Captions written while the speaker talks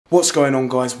What's going on,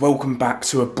 guys? Welcome back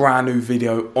to a brand new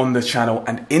video on the channel,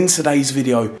 and in today's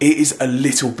video it is a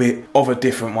little bit of a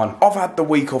different one. I've had the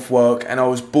week off work and I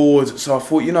was bored, so I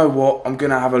thought, you know what, I'm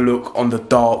gonna have a look on the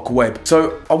dark web.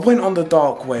 So I went on the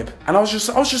dark web and I was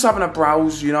just having a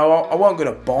browse. You know, I wasn't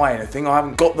gonna buy anything. I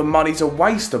haven't got the money to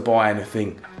waste to buy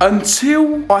anything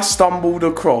until I stumbled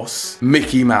across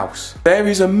Mickey Mouse. There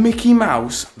is a Mickey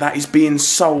Mouse that is being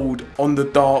sold on the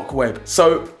dark web.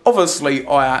 So obviously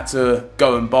I had to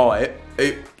go and buy it.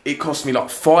 It cost me like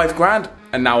 £5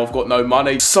 and now I've got no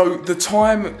money. So the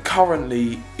time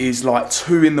currently is like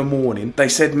 2 in the morning. They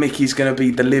said Mickey's gonna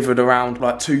be delivered around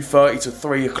like 2:30 to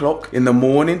 3 o'clock in the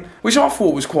morning, which I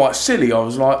thought was quite silly. I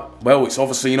was like, well, it's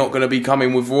obviously not gonna be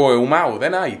coming with Royal Mail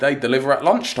then, eh? They deliver at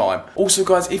lunchtime. Also,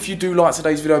 guys, if you do like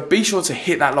today's video, be sure to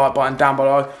hit that like button down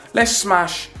below. Let's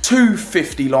smash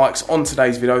 250 likes on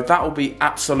today's video. That will be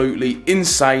absolutely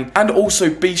insane. And also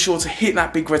be sure to hit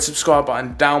that big red subscribe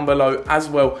button down below as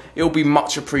well. It'll be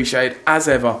much appreciated as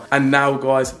ever. And now,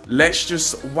 guys, let's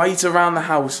just wait around the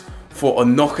house for a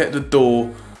knock at the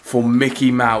door for Mickey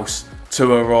Mouse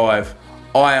to arrive.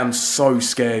 I am so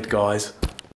scared, guys.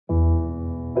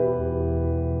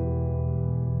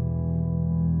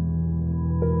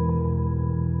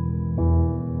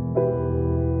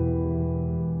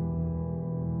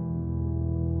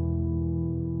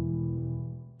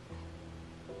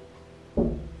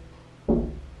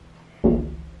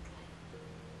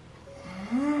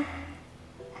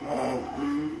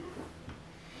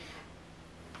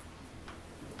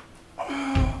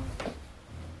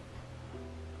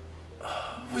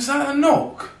 Was that a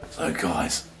knock? So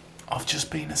guys, I've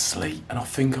just been asleep and I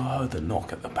think I heard the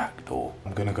knock at the back door.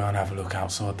 I'm gonna go and have a look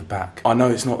outside the back. I know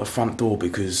it's not the front door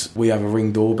because we have a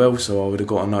Ring doorbell, so I would have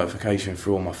got a notification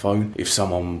through on my phone if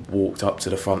someone walked up to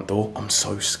the front door. I'm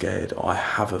so scared. I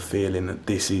have a feeling that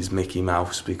this is Mickey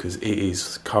Mouse because it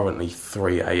is currently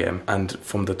 3 AM and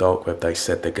from the dark web they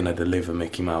said they're gonna deliver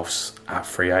Mickey Mouse at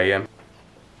 3 AM.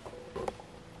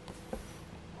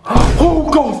 Oh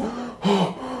God!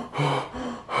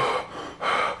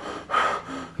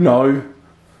 No.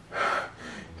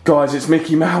 Guys, it's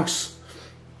Mickey Mouse.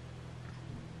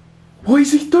 What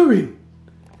is he doing?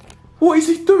 What is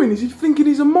he doing? Is he thinking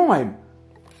he's a mime?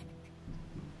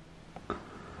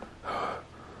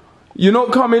 You're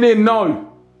not coming in,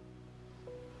 no.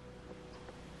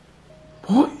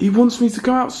 What? He wants me to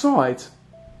go outside?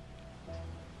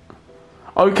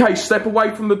 Okay, step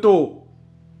away from the door.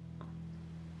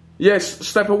 Yes,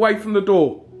 step away from the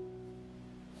door.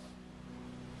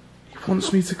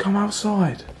 Wants me to come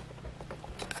outside.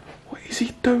 What is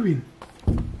he doing?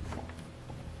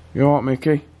 You alright,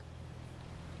 Mickey?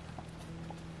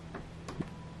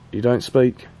 You don't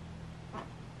speak?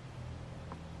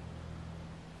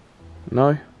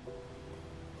 No?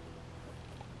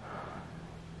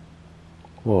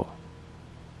 What?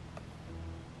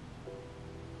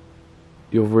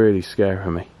 You're really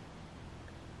scaring me.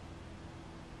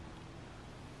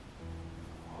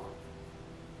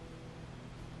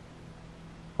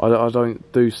 I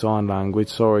don't do sign language,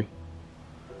 sorry.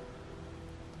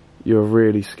 You're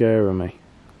really scaring me.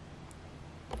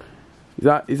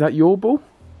 Is that your ball?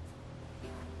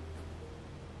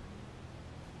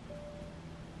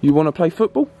 You want to play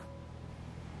football?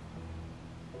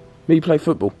 Me play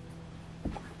football?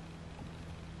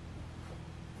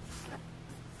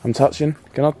 I'm touching.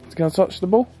 Can I touch the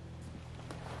ball?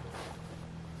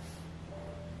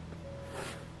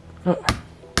 Look.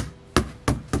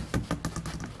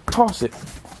 Pass it.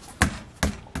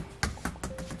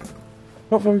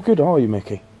 Not very good, are you,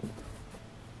 Mickey?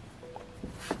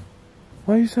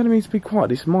 Why are you telling me to be quiet?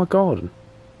 This is my garden.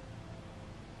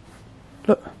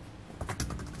 Look.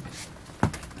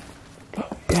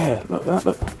 Look, yeah, look that,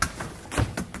 look.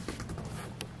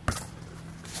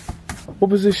 What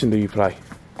position do you play?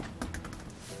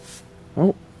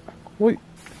 Oh,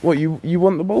 what, you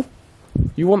want the ball?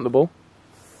 You want the ball?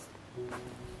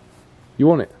 You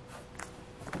want it?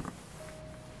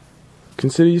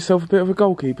 Consider yourself a bit of a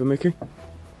goalkeeper, Mickey.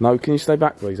 No, can you stay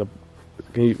back, please?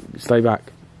 Can you stay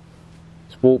back?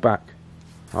 Just walk back.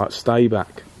 Alright, stay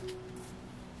back.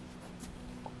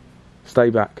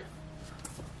 Stay back.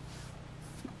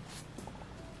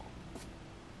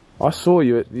 I saw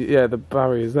you at, yeah, the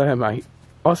barrier's there, mate.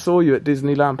 I saw you at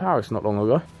Disneyland Paris not long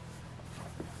ago.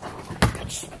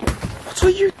 What are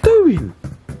you doing?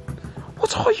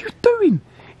 What are you doing?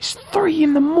 It's 3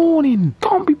 in the morning.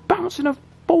 Can't be bouncing a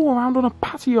ball around on a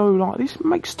patio like this. It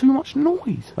makes too much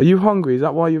noise. Are you hungry? Is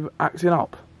that why you're acting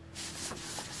up?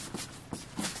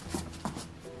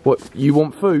 What, you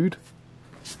want food?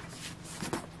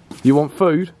 You want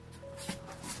food?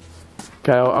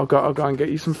 Okay, I'll go and get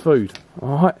you some food.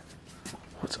 Alright?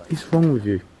 What is wrong with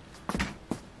you?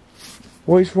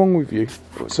 What is wrong with you?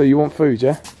 So you want food,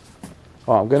 yeah?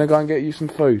 Alright, I'm gonna go and get you some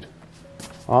food.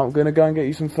 Alright, I'm gonna go and get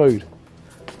you some food.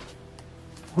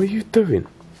 What are you doing?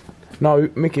 No,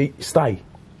 Mickey, stay.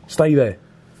 Stay there.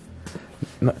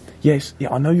 No, yes,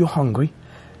 yeah, I know you're hungry.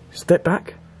 Step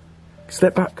back.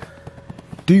 Step back.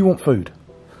 Do you want food?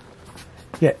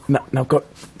 Yeah, now go.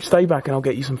 Stay back and I'll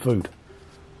get you some food.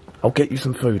 I'll get you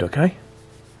some food, okay?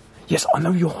 Yes, I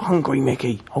know you're hungry,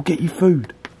 Mickey. I'll get you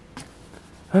food.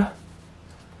 Huh?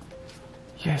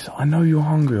 Yes, I know you're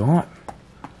hungry, alright?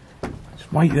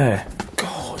 Just wait there.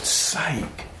 God's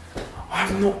sake. I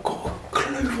have not got a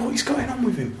clue what is going on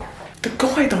with him. The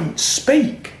guy don't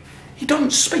speak. He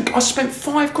don't speak. I spent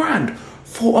 £5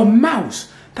 for a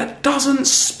mouse that doesn't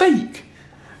speak.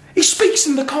 He speaks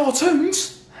in the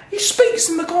cartoons. He speaks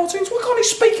in the cartoons. Why can't he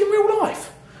speak in real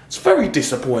life? It's very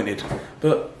disappointed.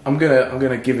 But I'm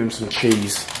gonna give him some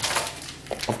cheese.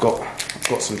 I've got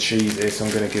some cheese here, so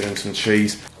I'm gonna give him some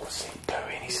cheese. What's he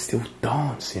doing? He's still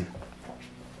dancing.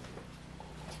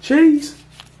 Cheese.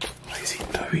 What is he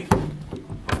doing?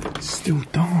 He's still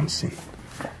dancing.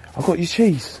 I've got your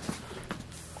cheese.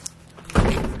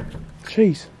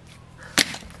 Cheese.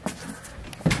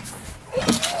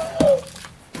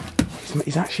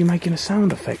 He's actually making a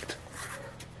sound effect.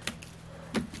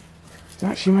 He's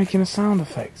actually making a sound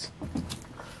effect.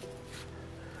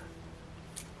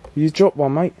 You dropped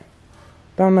one, mate.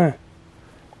 Down there.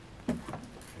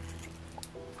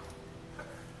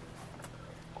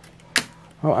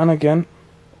 Oh, and again.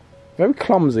 Very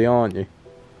clumsy, aren't you? Do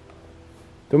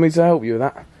you want me to help you with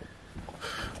that?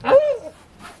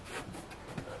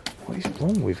 What is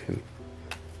wrong with him?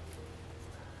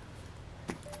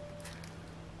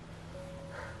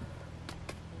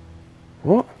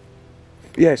 What?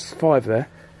 Yes, 5 there.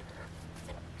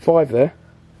 5 there.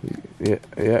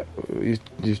 Yeah.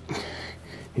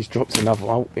 He's dropped another.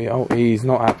 Oh, he's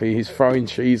not happy. He's throwing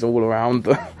cheese all around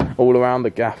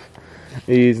the gaff.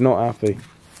 He is not happy.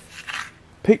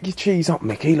 Pick your cheese up,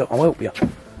 Mickey. Look, I'll help you.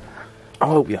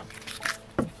 I'll help you.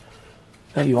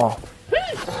 There you are.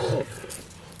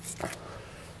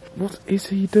 What is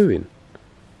he doing?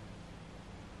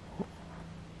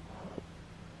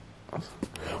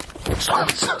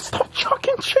 Stop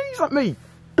chucking cheese at me!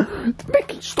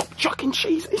 Mickey, stop chucking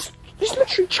cheese! He's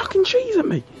literally chucking cheese at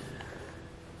me!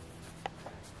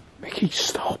 Mickey,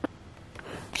 stop!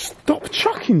 Stop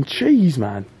chucking cheese,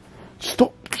 man!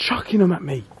 Stop chucking them at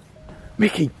me!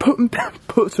 Mickey, put them down!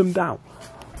 Put them down!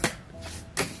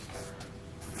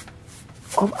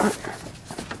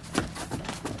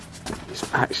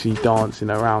 He's actually dancing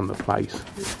around the place.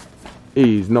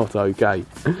 He is not okay.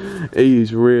 He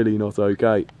is really not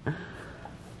okay.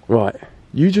 Right,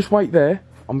 you just wait there.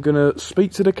 I'm gonna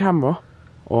speak to the camera,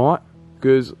 alright?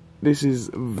 Because this is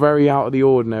very out of the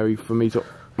ordinary for me to...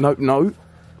 No.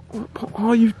 What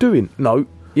are you doing? No.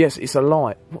 Yes, it's a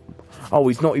light. Oh,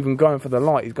 he's not even going for the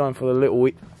light. He's going for the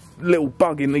little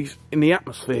bug in the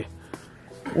atmosphere.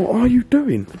 What are you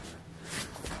doing?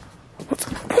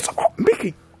 What's up?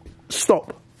 Mickey,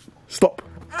 stop.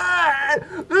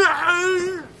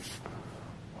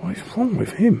 What is wrong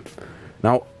with him?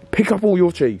 Now, pick up all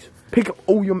your cheese. Pick up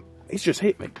all your... He's just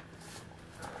hit me.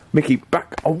 Mickey,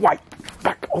 back away.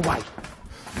 Back away.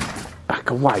 Back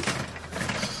away.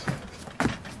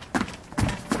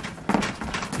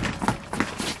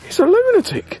 He's a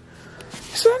lunatic.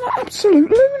 He's an absolute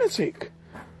lunatic.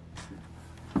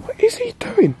 What is he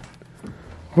doing?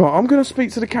 Right, I'm going to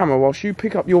speak to the camera whilst you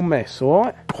pick up your mess,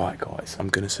 alright? Right, guys, I'm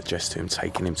going to suggest to him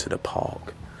taking him to the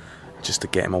park just to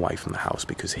get him away from the house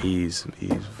because he's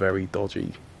very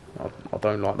dodgy. I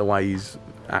don't like the way he's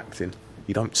acting.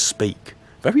 He don't speak.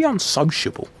 Very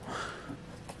unsociable.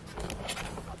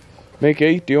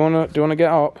 Mickey, do you wanna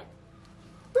get up?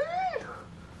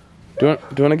 Do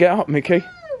you wanna get up, Mickey?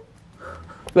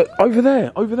 Look, over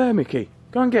there, Mickey.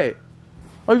 Go and get it.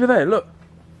 Over there, look.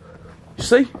 You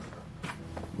see?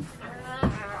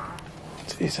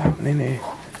 What is happening here?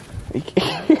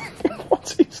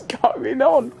 What is going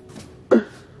on? Do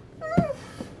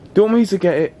you want me to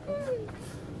get it?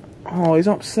 Oh, he's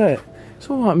upset. It's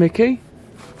alright, Mickey.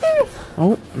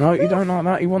 Oh, no, you don't like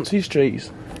that. He wants his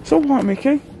cheese. It's alright,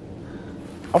 Mickey.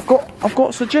 I've got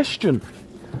a suggestion.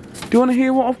 Do you want to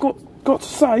hear what I've got to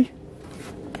say?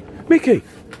 Mickey.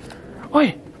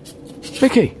 Oi.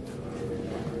 Mickey.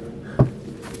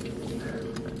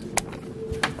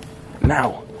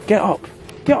 Now, get up.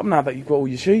 Get up now that you've got all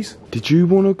your cheese. Did you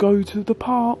want to go to the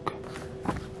park?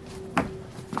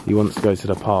 He wants to go to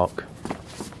the park.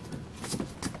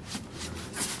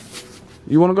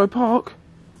 You want to go park?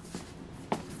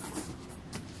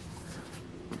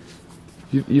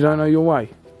 You don't know your way?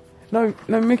 No,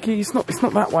 Mickey, it's not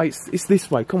that way, it's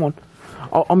this way, come on.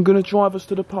 I'm gonna drive us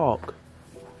to the park.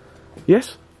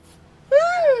 Yes?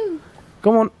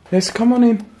 Come on, yes, come on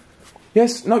in.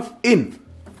 Yes, no, in.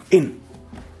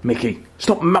 Mickey,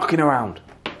 stop mucking around.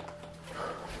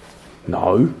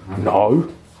 No.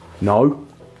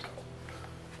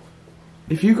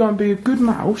 If you go and be a good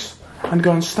mouse and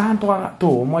go and stand by that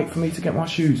door and wait for me to get my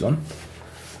shoes on.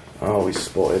 Oh, he's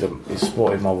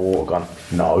spotted my water gun.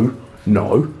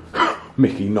 No.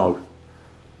 Mickey, no.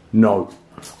 Oh,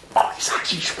 he's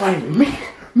actually spraying me.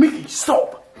 Mickey,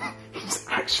 stop. He's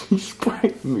actually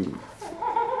spraying me.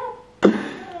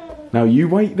 Now you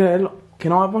wait there. Look.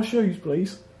 Can I have my shoes,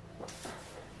 please?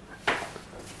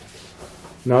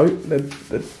 No,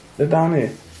 they're down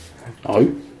here.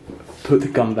 No, put the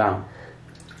gun down.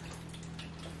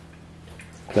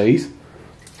 Please.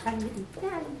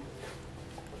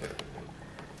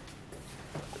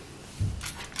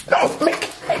 No, Mickey,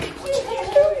 what are you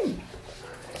doing?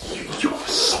 You're a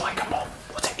psychopath.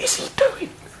 What is he doing?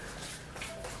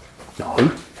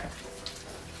 No.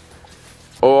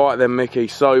 Alright then, Mickey,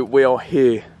 so we are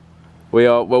here.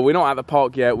 Well, we're not at the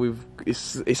park yet.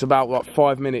 It's about like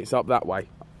 5 minutes up that way.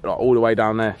 Like all the way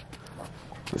down there.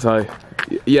 So,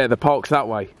 yeah, the park's that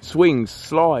way. Swings,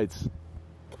 slides.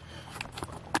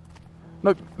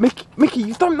 No, Mickey,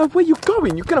 you don't know where you're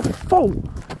going. You're gonna fall.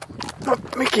 No,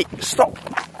 Mickey, stop.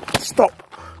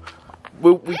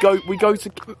 We go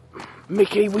to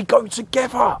Mickey. We go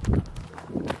together.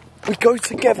 We go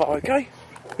together, okay?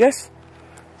 Yes.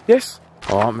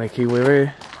 All right, Mickey, we're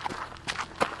here.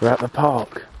 We're at the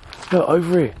park. Look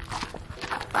over here.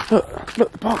 Look, the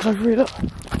park's over here. Look.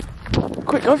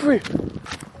 Quick, over here.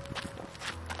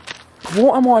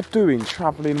 What am I doing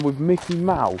travelling with Mickey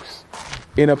Mouse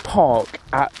in a park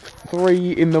at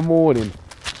 3 in the morning?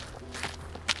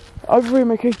 Over here,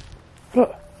 Mickey.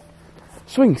 Look.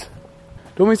 Swings. Do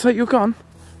you want me to take your gun?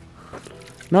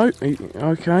 No?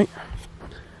 Okay.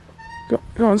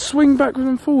 Go on, swing backwards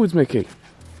and forwards, Mickey.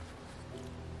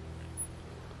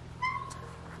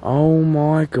 Oh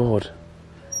my God.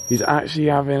 He's actually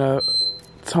having a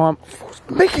time.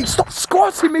 Mickey, stop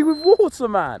squirting me with water,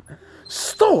 man.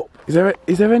 Stop. Is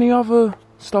there any other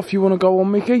stuff you want to go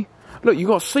on, Mickey? Look, you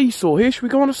got a seesaw here. Should we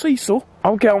go on a seesaw?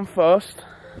 I'll get on first.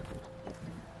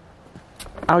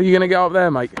 How are you going to get up there,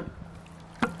 mate?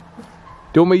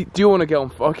 Do you want to get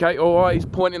on? Okay, alright, he's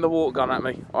pointing the water gun at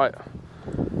me. Alright.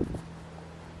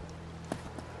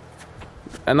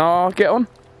 And I'll get on.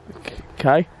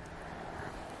 Okay.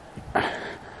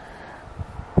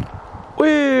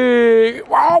 Wait!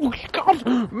 Oh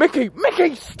God! Mickey,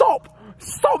 stop!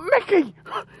 Stop, Mickey!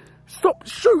 Stop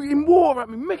shooting water at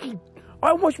me, Mickey!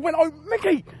 I almost went over,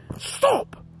 Mickey!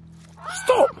 Stop!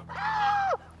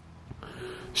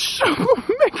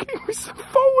 Mickey was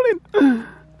falling!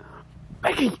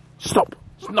 Mickey, stop!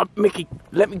 No, Mickey,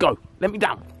 let me go. Let me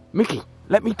down. Mickey,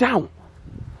 let me down.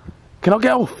 Can I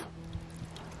get off?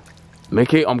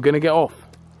 Mickey, I'm gonna get off.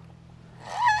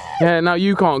 Yeah, no,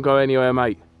 you can't go anywhere,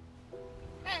 mate.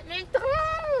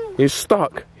 He's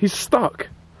stuck.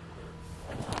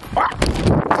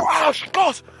 Oh,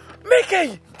 God!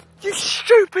 Mickey! You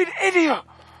stupid idiot!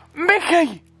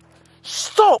 Mickey!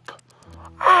 Stop!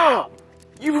 Ah!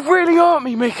 You really hurt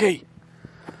me, Mickey!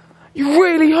 You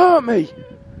really hurt me!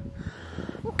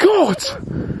 God!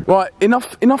 Right,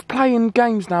 enough playing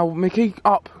games now, Mickey.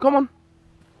 Up, come on.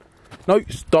 No,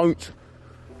 don't.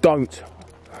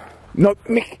 No,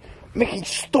 Mickey,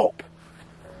 stop.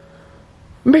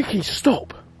 Mickey,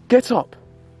 stop. Get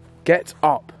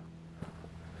up.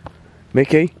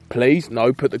 Mickey, please,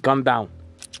 no, put the gun down.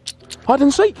 Hide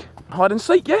and seek,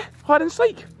 yeah? Hide and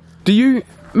seek.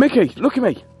 Mickey, look at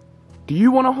me. Do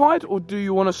you want to hide or do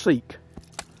you want to seek?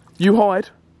 You hide.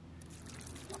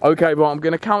 Okay, but I'm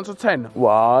going to count to 10.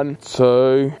 1,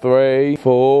 2, 3,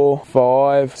 4,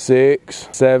 5, 6,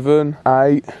 7,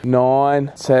 8,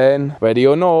 9, 10. Ready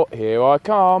or not, here I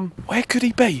come. Where could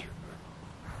he be?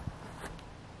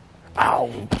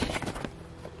 Ow.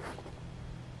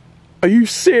 Are you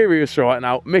serious right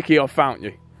now? Mickey, I found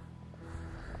you.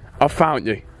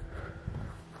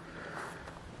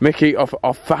 Mickey, I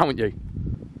found you.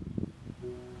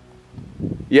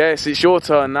 Yes, it's your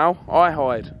turn now. I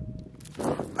hide.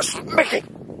 Mickey!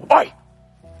 Oi!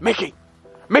 Mickey!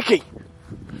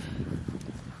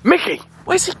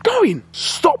 Where's he going?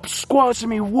 Stop squirting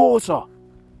me water!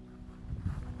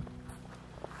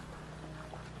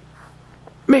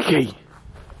 Mickey,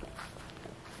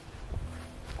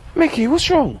 what's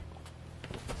wrong?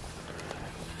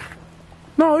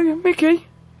 No, Mickey.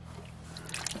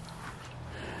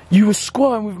 You were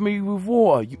squirting with me with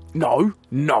water. No,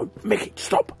 Mickey,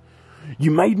 stop.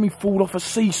 You made me fall off a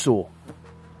seesaw.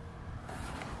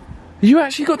 You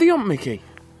actually got the hump, Mickey?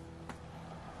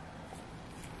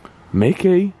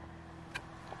 Mickey?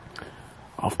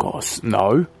 I've got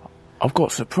a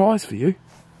surprise for you.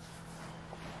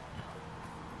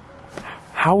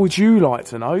 How would you like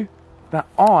to know that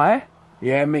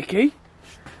yeah, Mickey,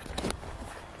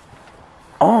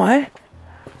 I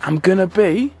am gonna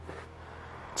be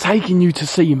taking you to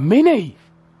see Minnie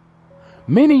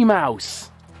Mouse.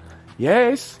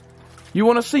 Yes, you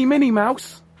want to see Minnie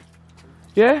Mouse?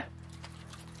 Yeah?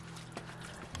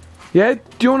 Yeah, do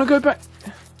you want to go back?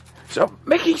 So,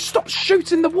 Mickey, stop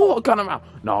shooting the water gun around.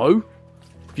 No,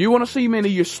 if you want to see Minnie,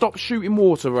 you stop shooting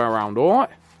water around, alright?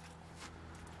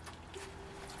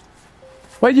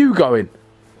 Where you going?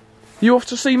 You off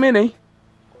to see Minnie?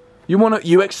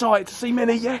 You excited to see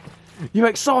Minnie, yeah? You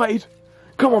excited?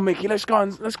 Come on, Mickey, let's go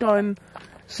and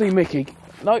see Mickey.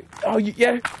 No, oh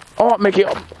yeah. All right, Mickey.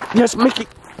 Yes, Mickey.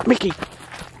 Mickey,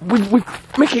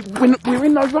 we're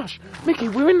in no rush. Mickey,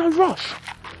 we're in no rush.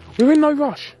 We're in no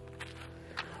rush.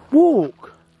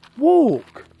 Walk.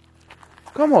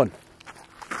 Come on.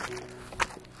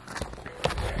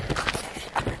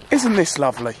 Isn't this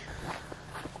lovely?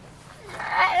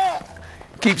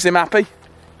 Keeps him happy.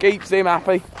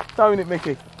 Don't it,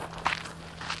 Mickey?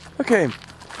 Look at him.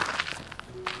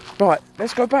 Right,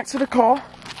 let's go back to the car.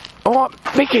 All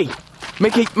right, Mickey.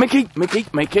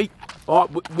 All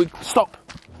right, we stop.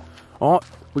 All right,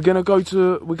 we're gonna go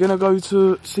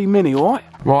to see Minnie. All right.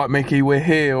 Right, Mickey, we're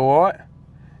here. All right.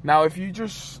 Now, if you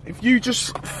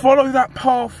just follow that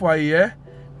pathway, yeah,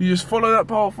 you just follow that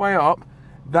pathway up,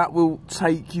 that will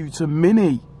take you to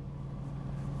Minnie.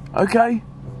 Okay.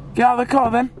 Get out of the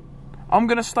car then. I'm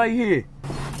gonna stay here.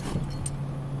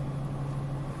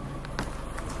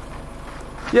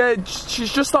 Yeah,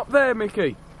 she's just up there,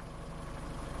 Mickey.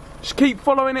 Just keep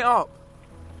following it up.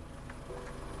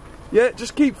 Yeah,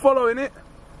 just keep following it.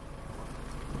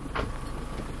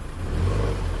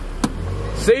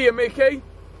 See ya, Mickey.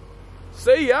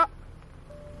 See ya.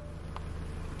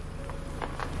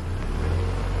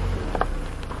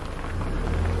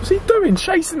 What's he doing?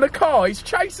 Chasing the car? He's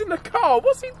chasing the car.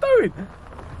 What's he doing?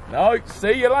 No,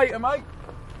 see you later, mate.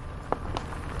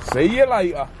 See you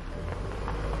later.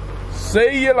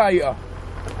 See you later.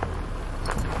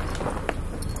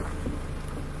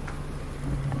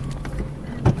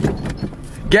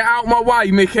 Get out my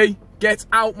way, Mickey. Get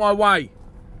out my way.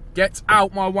 Get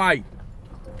out my way.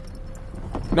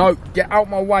 No, get out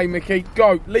my way, Mickey.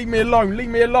 Go. Leave me alone. Leave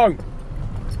me alone.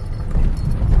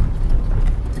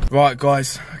 Right,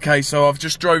 guys. Okay, so I've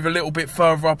just drove a little bit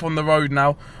further up on the road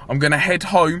now. I'm going to head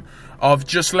home. I've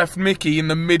just left Mickey in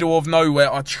the middle of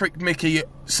nowhere. I tricked Mickey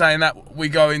saying that we're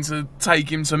going to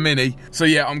take him to Minnie. So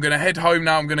yeah, I'm going to head home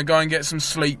now. I'm going to go and get some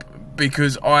sleep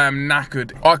because I am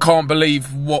knackered. I can't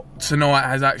believe what tonight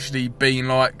has actually been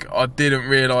like. I didn't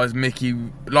realise Mickey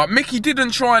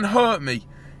didn't try and hurt me.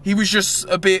 He was just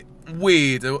a bit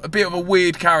weird, a bit of a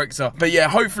weird character. But yeah,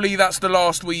 hopefully that's the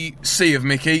last we see of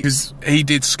Mickey, because he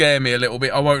did scare me a little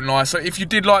bit, I won't lie. So if you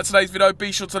did like today's video,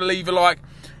 be sure to leave a like,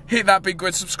 hit that big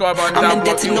red subscribe button down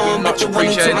below. It will be much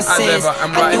appreciated as ever.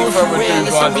 And without any further ado,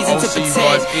 guys, I'll see you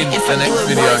guys in the next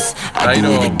video. Later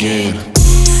on.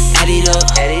 Add it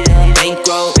up,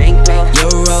 bankroll,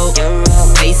 euro,